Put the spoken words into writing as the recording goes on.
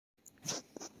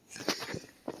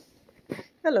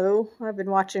Hello, I've been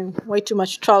watching way too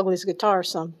much Charlie's Guitar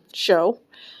show,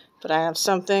 but I have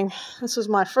something. This was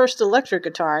my first electric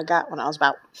guitar I got when I was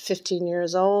about 15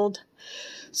 years old.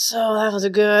 So that was a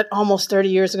good almost 30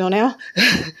 years ago now.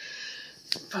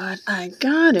 But I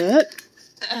got it,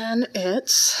 and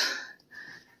it's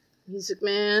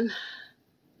Man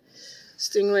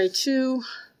Stingray II.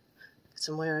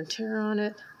 Some wear and tear on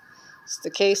it. It's the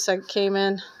case I came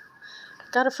in.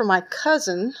 Got it from my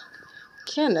cousin,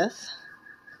 Kenneth,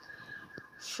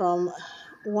 from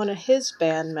one of his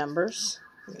band members.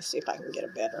 Let me see if I can get a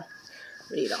better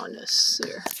read on this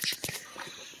here.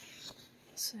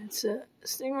 So it's a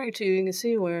Stingray II. You can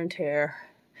see wear and tear.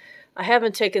 I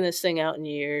haven't taken this thing out in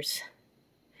years.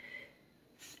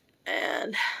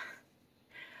 And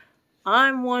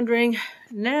I'm wondering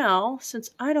now,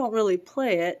 since I don't really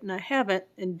play it, and I haven't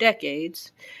in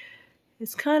decades,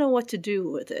 it's kind of what to do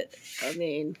with it. I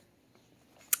mean,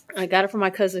 I got it from my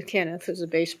cousin Kenneth, who's a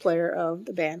bass player of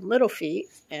the band Little Feat,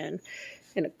 and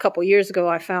a couple years ago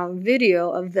I found video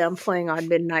of them playing on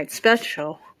Midnight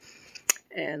Special,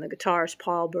 and the guitarist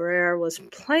Paul Barrere was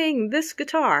playing this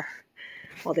guitar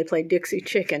while they played Dixie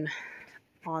Chicken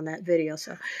on that video.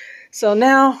 So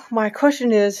now my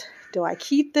question is, do I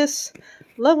keep this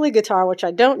lovely guitar, which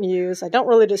I don't use, I don't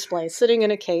really display, sitting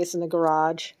in a case in the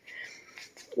garage,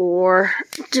 or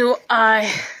do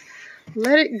I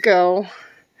let it go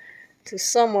to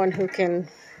someone who can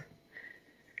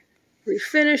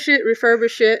refinish it,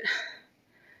 refurbish it,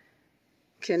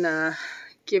 can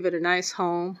give it a nice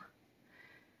home,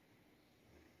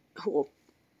 who will,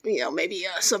 maybe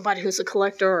somebody who's a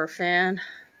collector or a fan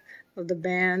of the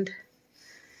band,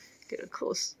 get a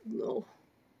close look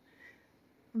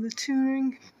of the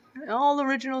tuning, all the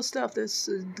original stuff. This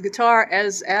the guitar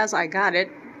as I got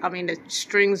it. I mean, the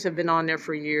strings have been on there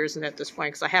for years, and at this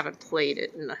point, because I haven't played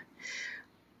it in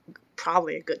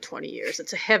probably a good 20 years.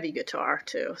 It's a heavy guitar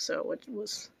too, so it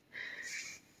was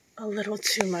a little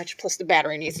too much. Plus the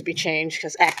battery needs to be changed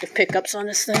because active pickups on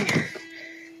this thing.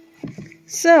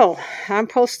 So I'm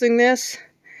posting this,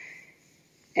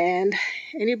 and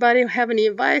anybody have any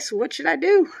advice? What should I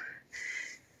do?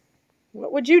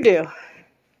 What would you do?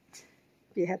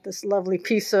 You had this lovely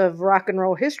piece of rock and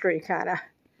roll history, kind of.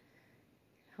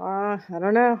 I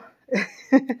don't know.